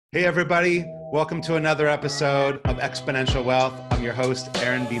Hey, everybody. Welcome to another episode of Exponential Wealth. I'm your host,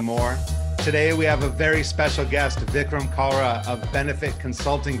 Aaron B. Moore. Today, we have a very special guest, Vikram Kalra of Benefit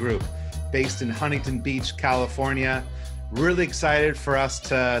Consulting Group, based in Huntington Beach, California. Really excited for us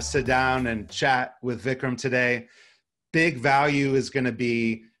to sit down and chat with Vikram today. Big value is going to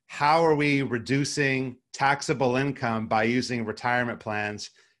be how are we reducing taxable income by using retirement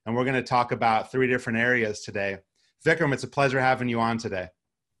plans? And we're going to talk about three different areas today. Vikram, it's a pleasure having you on today.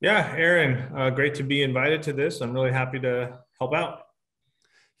 Yeah, Aaron, great to be invited to this. I'm really happy to help out.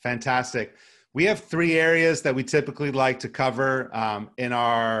 Fantastic. We have three areas that we typically like to cover in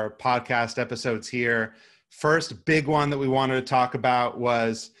our podcast episodes here. First big one that we wanted to talk about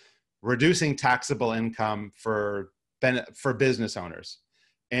was reducing taxable income for business owners.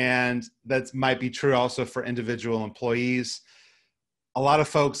 And that might be true also for individual employees. A lot of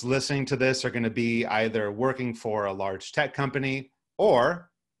folks listening to this are going to be either working for a large tech company or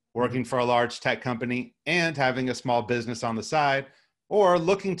working for a large tech company and having a small business on the side, or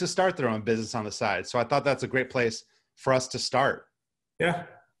looking to start their own business on the side. So I thought that's a great place for us to start. Yeah,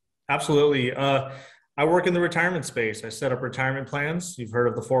 absolutely. I work in the retirement space. I set up retirement plans. You've heard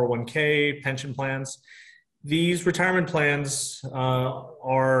of the 401k, pension plans. These retirement plans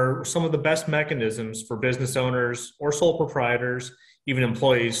are some of the best mechanisms for business owners or sole proprietors, even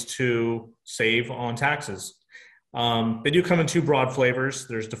employees, to save on taxes. They do come in two broad flavors.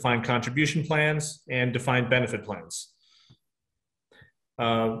 There's defined contribution plans and defined benefit plans.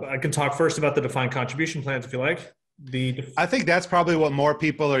 I can talk first about the defined contribution plans if you like. I think that's probably what more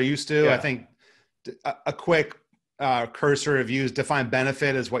people are used to. Yeah. I think a quick cursor review is defined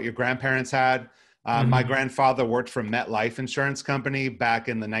benefit is what your grandparents had. My grandfather worked for MetLife Insurance Company back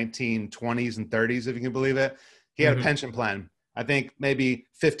in the 1920s and 30s, if you can believe it. He had a pension plan. I think maybe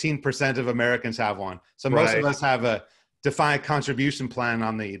 15% of Americans have one. So most of us have a defined contribution plan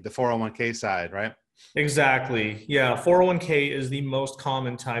on the 401k side, right? Exactly. Yeah. 401k is the most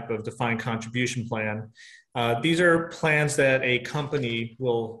common type of defined contribution plan. These are plans that a company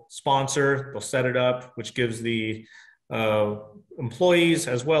will sponsor, they'll set it up, which gives the employees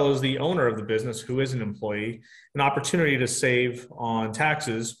as well as the owner of the business, who is an employee, an opportunity to save on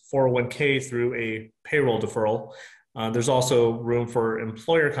taxes, 401k through a payroll deferral. There's also room for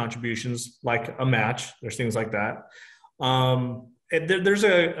employer contributions like a match. There's things like that. There's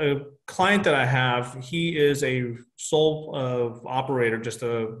a client that I have. He is a sole operator, just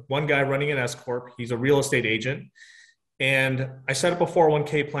one guy running an S Corp. He's a real estate agent. And I set up a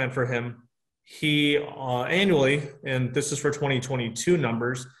 401k plan for him. He annually, and this is for 2022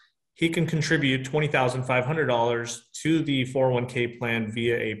 numbers, he can contribute $20,500 to the 401k plan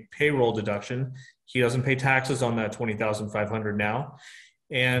via a payroll deduction. He doesn't pay taxes on that $20,500 now.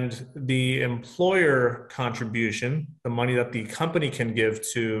 And the employer contribution, the money that the company can give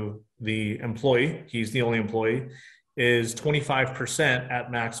to the employee, he's the only employee, is 25%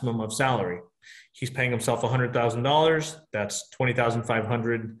 at maximum of salary. He's paying himself $100,000. That's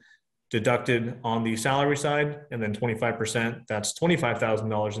 $20,500 deducted on the salary side, and then 25%, that's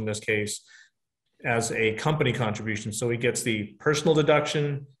 $25,000 in this case, as a company contribution. So he gets the personal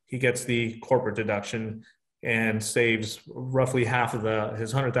deduction, he gets the corporate deduction, and saves roughly half of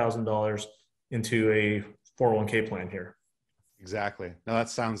his $100,000 into a 401k plan here. Exactly. Now that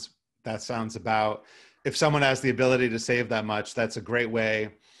sounds about, if someone has the ability to save that much, that's a great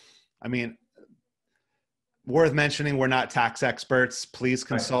way. I mean, worth mentioning, we're not tax experts. Please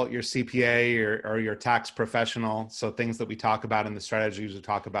consult your CPA or your tax professional. So things that we talk about in the strategies we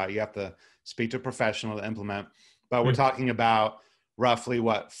talk about, you have to speak to a professional to implement. But we're talking about roughly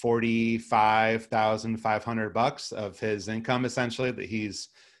what, $45,500 of his income essentially that he's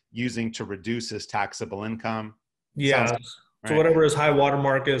using to reduce his taxable income. Yeah. Right? So whatever his high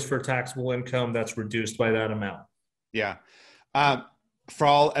watermark is for taxable income, that's reduced by that amount. Yeah.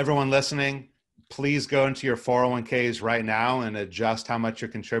 For everyone listening, please go into your 401ks right now and adjust how much you're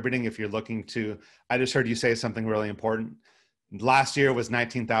contributing. If you're looking to, I just heard you say something really important. Last year was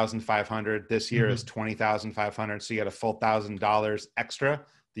 $19,500. This year is $20,500. So you got a full $1,000 extra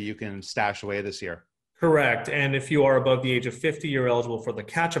that you can stash away this year. Correct. And if you are above the age of 50, you're eligible for the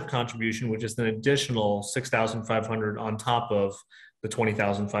catch-up contribution, which is an additional $6,500 on top of the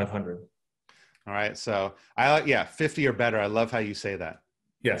 $20,500. All right. So 50 or better. I love how you say that.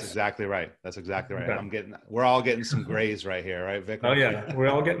 Yes. That's exactly right. Okay. We're all getting some grays right here, right, Vikram? Oh yeah. We're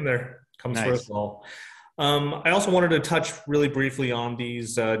all getting there. Comes nice. First of all. I also wanted to touch really briefly on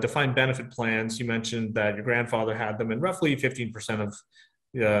these defined benefit plans. You mentioned that your grandfather had them, and roughly 15% of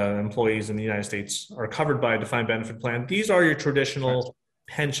employees in the United States are covered by a defined benefit plan. These are your traditional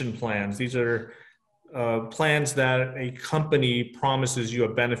pension plans. These are plans that a company promises you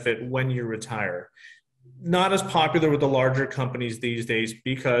a benefit when you retire. Not as popular with the larger companies these days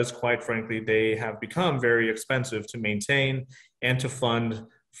because, quite frankly, they have become very expensive to maintain and to fund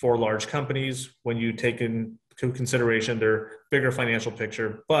for large companies when you take into consideration their bigger financial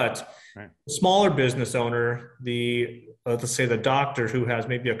picture. But Right. the smaller business owner, let's say the doctor who has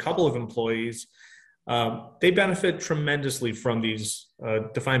maybe a couple of employees, they benefit tremendously from these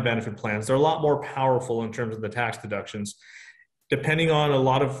defined benefit plans. They're a lot more powerful in terms of the tax deductions, depending on a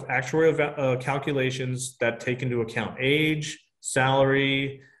lot of actuarial calculations that take into account age,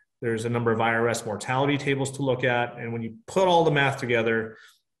 salary. There's a number of IRS mortality tables to look at. And when you put all the math together,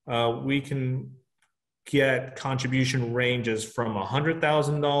 we can get contribution ranges from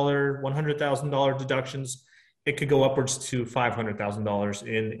 $100,000, $100,000 deductions. It could go upwards to $500,000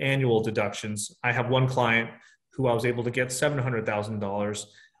 in annual deductions. I have one client who I was able to get $700,000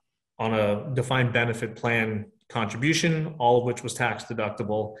 on a defined benefit plan contribution, all of which was tax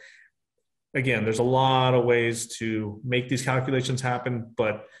deductible. Again, there's a lot of ways to make these calculations happen,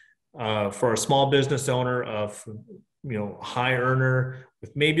 but for a small business owner of high earner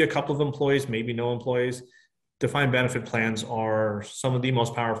with maybe a couple of employees, maybe no employees, defined benefit plans are some of the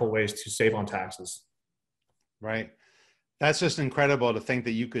most powerful ways to save on taxes. Right. That's just incredible to think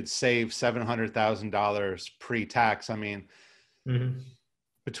that you could save $700,000 pre-tax. I mean,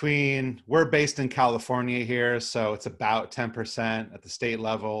 we're based in California here, so it's about 10% at the state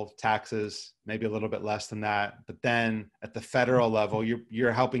level taxes, maybe a little bit less than that. But then at the federal level,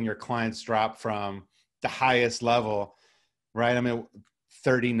 you're helping your clients drop from the highest level, right? I mean,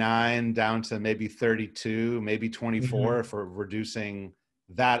 39 down to maybe 32, maybe 24 for reducing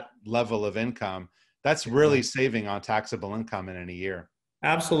that level of income. That's really saving on taxable income in a year.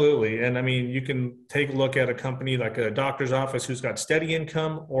 Absolutely. And I mean, you can take a look at a company like a doctor's office who's got steady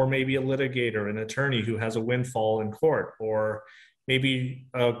income, or maybe a litigator, an attorney who has a windfall in court, or maybe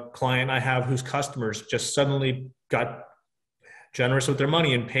a client I have whose customers just suddenly got generous with their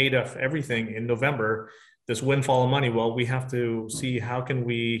money and paid off everything in November, this windfall of money. Well, we have to see how can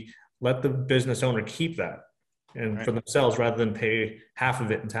we let the business owner keep that and for themselves rather than pay half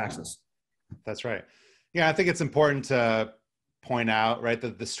of it in taxes. That's right. Yeah, I think it's important to point out, right,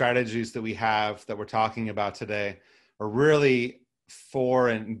 that the strategies that we have that we're talking about today are really for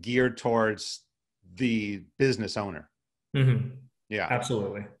and geared towards the business owner. Yeah,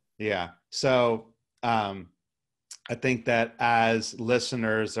 absolutely. Yeah. So I think that as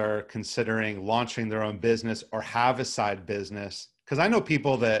listeners are considering launching their own business or have a side business, because I know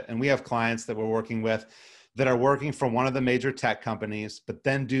people and we have clients that we're working with that are working for one of the major tech companies, but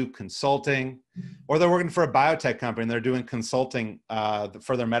then do consulting, or they're working for a biotech company and they're doing consulting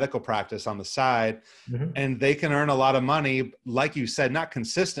for their medical practice on the side. And they can earn a lot of money, like you said, not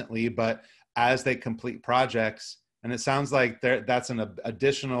consistently, but as they complete projects. And it sounds like that's an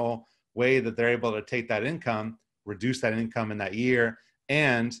additional way that they're able to take that income, reduce that income in that year,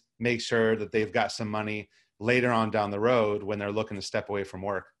 and make sure that they've got some money later on down the road when they're looking to step away from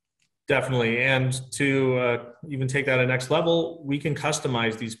work. Definitely. And to even take that to the next level, we can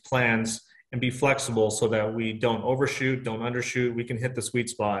customize these plans and be flexible so that we don't overshoot, don't undershoot. We can hit the sweet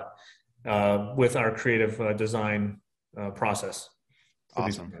spot with our creative design process.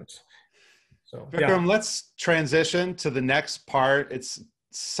 Awesome. So, Vikram, let's transition to the next part. It's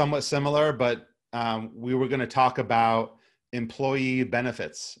somewhat similar, but we were going to talk about employee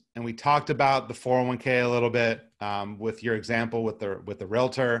benefits. And we talked about the 401k a little bit with your example with the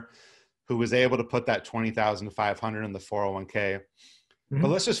realtor who was able to put that $20,000 to $500 in the 401k. But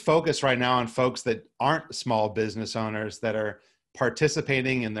let's just focus right now on folks that aren't small business owners that are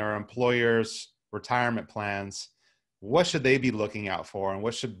participating in their employer's retirement plans. What should they be looking out for, and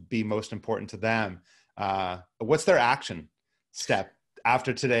what should be most important to them? What's their action step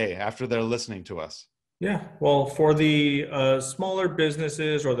after today, after they're listening to us? Yeah, well, for the smaller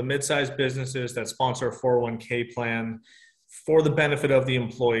businesses or the mid-sized businesses that sponsor a 401k plan for the benefit of the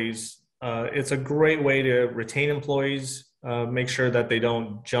employees, it's a great way to retain employees, make sure that they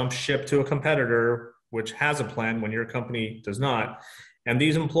don't jump ship to a competitor, which has a plan when your company does not. And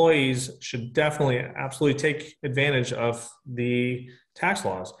these employees should definitely, absolutely take advantage of the tax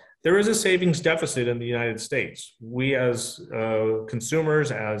laws. There is a savings deficit in the United States. We as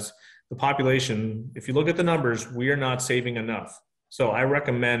consumers, as the population, if you look at the numbers, we are not saving enough. So I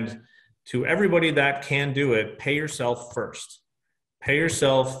recommend to everybody that can do it, pay yourself first. Pay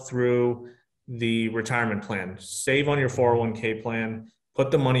yourself through the retirement plan. Save on your 401k plan.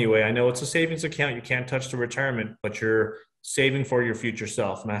 Put the money away. I know it's a savings account. You can't touch the retirement, but you're saving for your future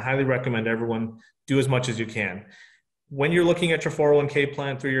self. And I highly recommend everyone do as much as you can. When you're looking at your 401k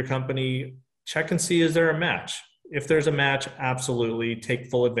plan through your company, check and see, is there a match? If there's a match, absolutely take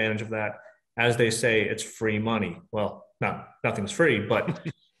full advantage of that. As they say, it's free money. Well, nothing's free, but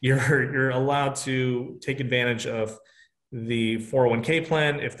you're allowed to take advantage of the 401k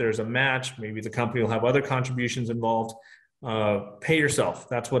plan. If there's a match, maybe the company will have other contributions involved. Pay yourself.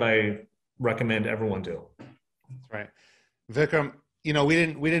 That's what I recommend everyone do. That's right. Vikram,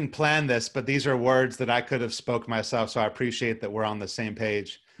 we didn't plan this, but these are words that I could have spoke myself. So I appreciate that we're on the same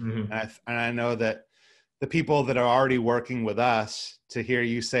page. Mm-hmm. And I know that the people that are already working with us, to hear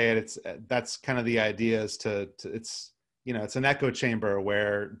you say it, that's kind of the idea, is it's an echo chamber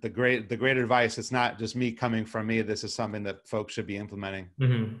where the great advice, it's not just me coming from me. This is something that folks should be implementing.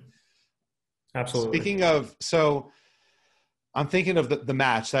 Mm-hmm. Absolutely. Speaking of, so I'm thinking of the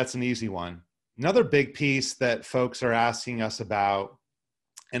match. That's an easy one. Another big piece that folks are asking us about,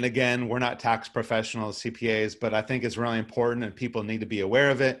 and again, we're not tax professionals, CPAs, but I think it's really important and people need to be aware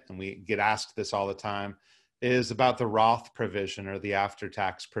of it, and we get asked this all the time, is about the Roth provision or the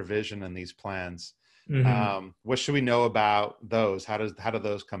after-tax provision in these plans. Mm-hmm. What should we know about those? How do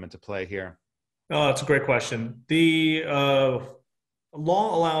those come into play here? Oh, that's a great question. The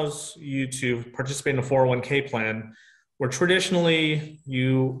law allows you to participate in a 401k plan where traditionally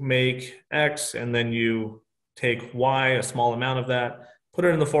you make X and then you take Y, a small amount of that, put it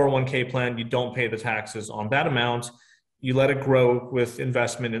in the 401k plan. You don't pay the taxes on that amount. You let it grow with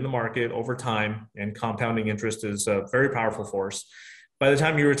investment in the market over time, and compounding interest is a very powerful force. By the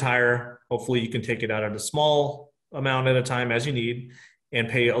time you retire, hopefully you can take it out at a small amount at a time as you need and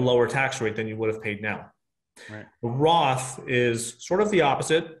pay a lower tax rate than you would have paid now. Right. Roth is sort of the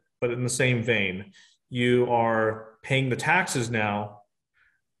opposite, but in the same vein. You are paying the taxes now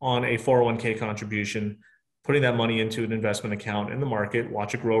on a 401k contribution, putting that money into an investment account in the market,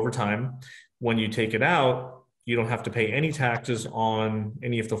 watch it grow over time. When you take it out, you don't have to pay any taxes on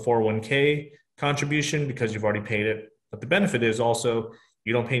any of the 401k contribution because you've already paid it. But the benefit is also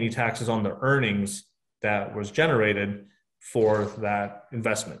you don't pay any taxes on the earnings that was generated for that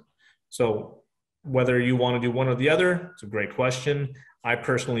investment. So whether you want to do one or the other, it's a great question. I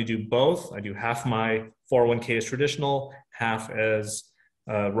personally do both. I do half my 401k as traditional, half as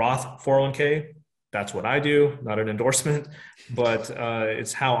Roth 401k. That's what I do, not an endorsement, but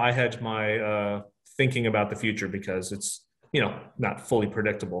it's how I hedge my thinking about the future, because it's, not fully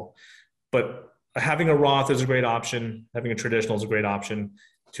predictable. But having a Roth is a great option. Having a traditional is a great option.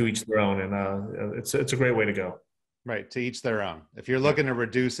 To each their own. And it's a great way to go. Right. To each their own. If you're looking to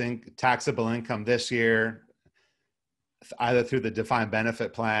reduce taxable income this year, either through the defined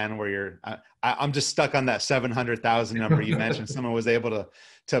benefit plan where I'm just stuck on that 700,000 number you mentioned. Someone was able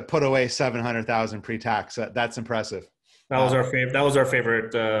to put away 700,000 pre-tax. That's impressive. That was our favorite. That was our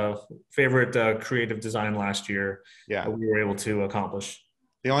favorite creative design last year. Yeah, that we were able to accomplish.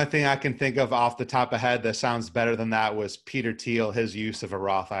 The only thing I can think of off the top of head that sounds better than that was Peter Thiel, his use of a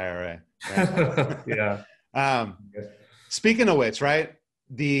Roth IRA. Right? Yeah. Speaking of which, right,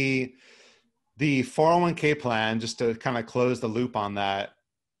 the 401k plan, just to kind of close the loop on that,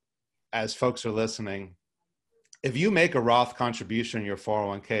 as folks are listening, if you make a Roth contribution in your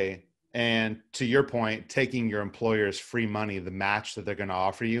 401k, and to your point, taking your employer's free money, the match that they're going to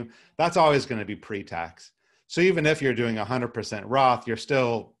offer you, that's always going to be pre-tax. So even if you're doing 100% Roth, you're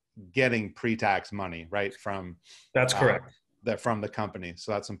still getting pre-tax money, right? That's correct. From the company.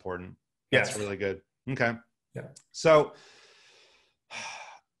 So that's important. Yes. That's really good. Okay. Yeah. So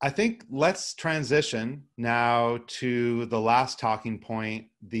I think let's transition now to the last talking point.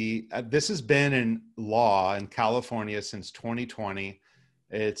 This has been in law in California since 2020.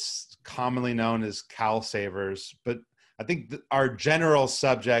 It's commonly known as Cal Savers, but I think our general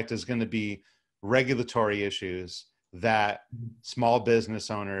subject is going to be regulatory issues that small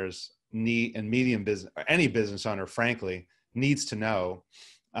business owners need, and medium business, or any business owner, frankly, needs to know.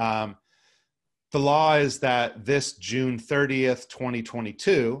 The law is that this June 30th,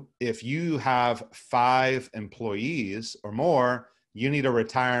 2022, if you have 5 employees or more, you need a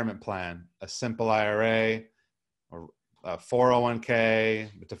retirement plan, a simple IRA, or a 401k,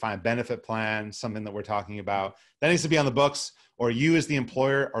 a defined benefit plan, something that we're talking about. That needs to be on the books, or you as the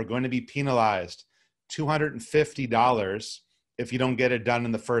employer are going to be penalized $250 if you don't get it done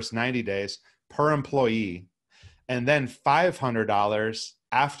in the first 90 days per employee, and then $500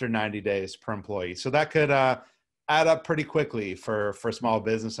 after 90 days per employee. So that could add up pretty quickly for small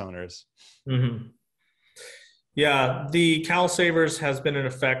business owners. Mm-hmm. Yeah, the Cal Savers has been in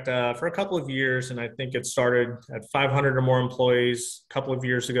effect for a couple of years, and I think it started at 500 or more employees a couple of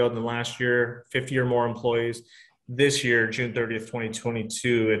years ago. Then last year, 50 or more employees. This year, June 30th,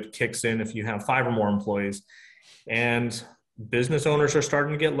 2022, it kicks in if you have 5 or more employees. And business owners are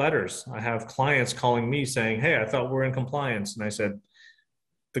starting to get letters. I have clients calling me saying, "Hey, I thought we're in compliance." And I said,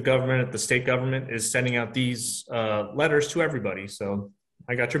 the state government is sending out these letters to everybody. So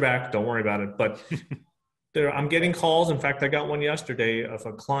I got your back. Don't worry about it. But I'm getting calls. In fact, I got one yesterday of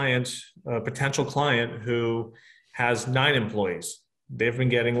a potential client who has 9 employees. They've been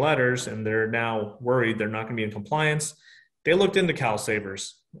getting letters and they're now worried they're not going to be in compliance. They looked into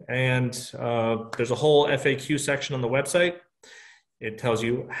CalSavers, and there's a whole FAQ section on the website. It tells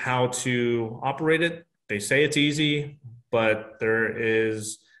you how to operate it. They say it's easy, but there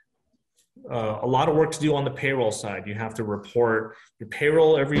is a lot of work to do on the payroll side. You have to report your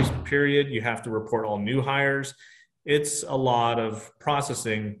payroll every period. You have to report all new hires. It's a lot of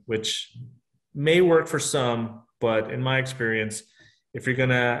processing, which may work for some, but in my experience, if you're going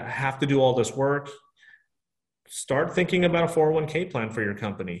to have to do all this work, start thinking about a 401k plan for your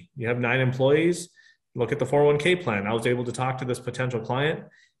company. You have 9 employees, look at the 401k plan. I was able to talk to this potential client,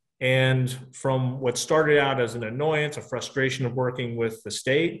 and from what started out as an annoyance, a frustration of working with the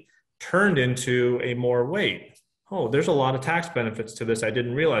state, turned into a more, wait, oh, there's a lot of tax benefits to this I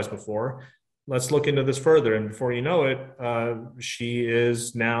didn't realize before. Let's look into this further. And before you know it, she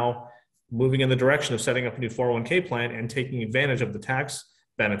is now moving in the direction of setting up a new 401k plan and taking advantage of the tax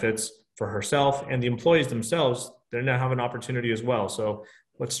benefits for herself and the employees themselves. They now have an opportunity as well. So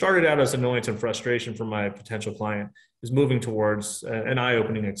what started out as annoyance and frustration for my potential client is moving towards an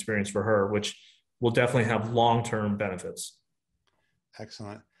eye-opening experience for her, which will definitely have long-term benefits.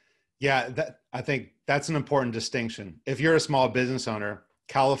 Excellent. Yeah, I think that's an important distinction. If you're a small business owner,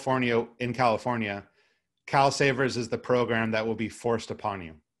 in California, CalSavers is the program that will be forced upon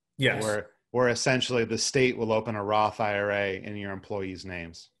you. Yes. Where essentially the state will open a Roth IRA in your employees'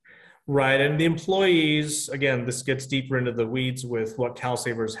 names. Right. And the employees, again, this gets deeper into the weeds with what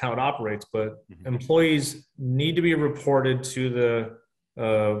CalSavers, how it operates, but employees need to be reported to the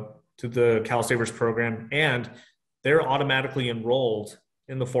CalSavers program, and they're automatically enrolled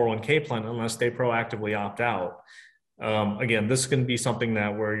in the 401k plan unless they proactively opt out. Again, this can be something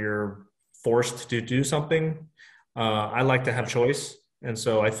that where you're forced to do something. I like to have choice. And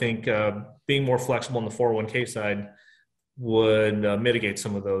so I think being more flexible on the 401k side would mitigate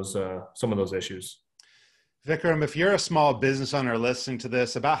some of those issues. Vikram, if you're a small business owner listening to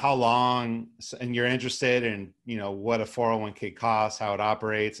this, about how long, and you're interested in, what a 401k costs, how it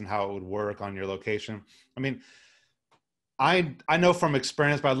operates, and how it would work on your location. I mean, I know from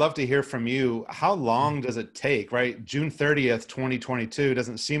experience, but I'd love to hear from you. How long does it take, right? June 30th, 2022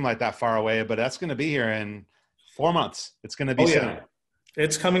 doesn't seem like that far away, but that's going to be here in 4 months. It's going to be soon.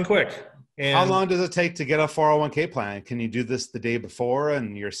 It's coming quick. And how long does it take to get a 401k plan? Can you do this the day before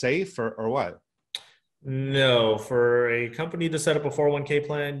and you're safe, or what? No, for a company to set up a 401k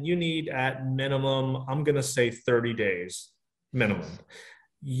plan, you need at minimum, I'm going to say 30 days minimum.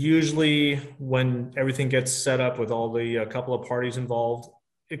 Usually when everything gets set up with all the couple of parties involved,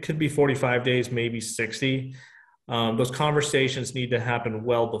 it could be 45 days, maybe 60. Those conversations need to happen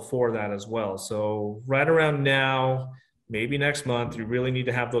well before that as well. So right around now, maybe next month, you really need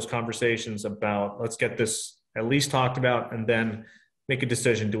to have those conversations about, let's get this at least talked about, and then make a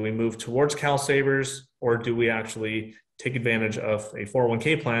decision. Do we move towards CalSavers, or do we actually take advantage of a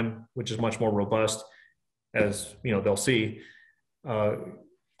 401k plan, which is much more robust, as they'll see.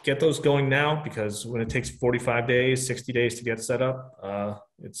 Get those going now, because when it takes 45 days, 60 days to get set up,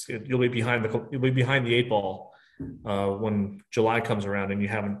 you'll be behind the 8 ball when July comes around and you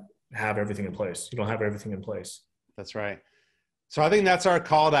have everything in place. You don't have everything in place. That's right. So I think that's our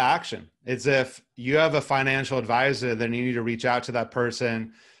call to action. It's if you have a financial advisor, then you need to reach out to that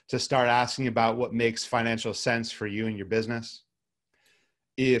person to start asking about what makes financial sense for you and your business.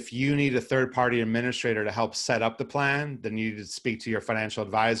 If you need a third-party administrator to help set up the plan, then you need to speak to your financial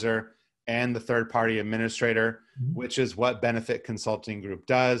advisor and the third-party administrator, which is what Benefit Consulting Group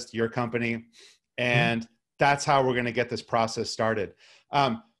does, your company. And that's how we're going to get this process started.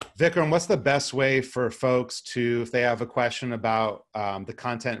 Vikram, what's the best way for folks to, if they have a question about the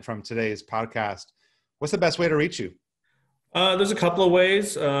content from today's podcast, what's the best way to reach you? There's a couple of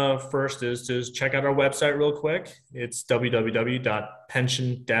ways. First is to check out our website real quick. It's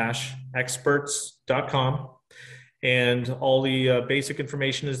www.pension-experts.com. And all the basic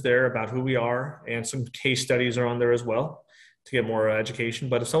information is there about who we are, and some case studies are on there as well to get more education.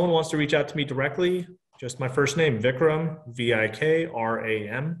 But if someone wants to reach out to me directly, just my first name, Vikram,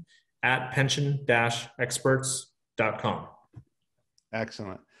 Vikram, at pension-experts.com.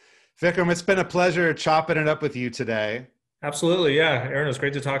 Excellent. Vikram, it's been a pleasure chopping it up with you today. Absolutely. Yeah. Aaron, it's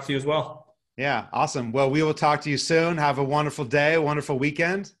great to talk to you as well. Yeah. Awesome. Well, we will talk to you soon. Have a wonderful day, a wonderful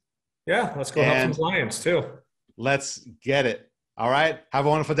weekend. Yeah. Let's go help some clients too. Let's get it. All right. Have a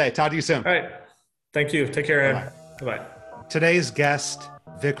wonderful day. Talk to you soon. All right. Thank you. Take care, Aaron. Bye-bye. Bye-bye. Today's guest,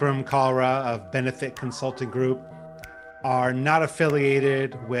 Vikram Kalra of Benefit Consulting Group, are not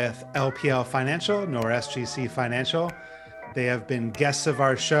affiliated with LPL Financial nor SGC Financial. They have been guests of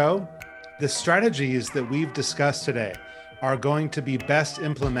our show. The strategies that we've discussed today are going to be best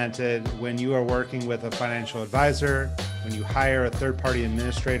implemented when you are working with a financial advisor, when you hire a third-party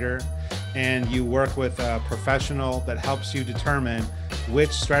administrator, and you work with a professional that helps you determine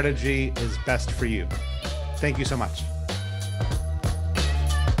which strategy is best for you. Thank you so much.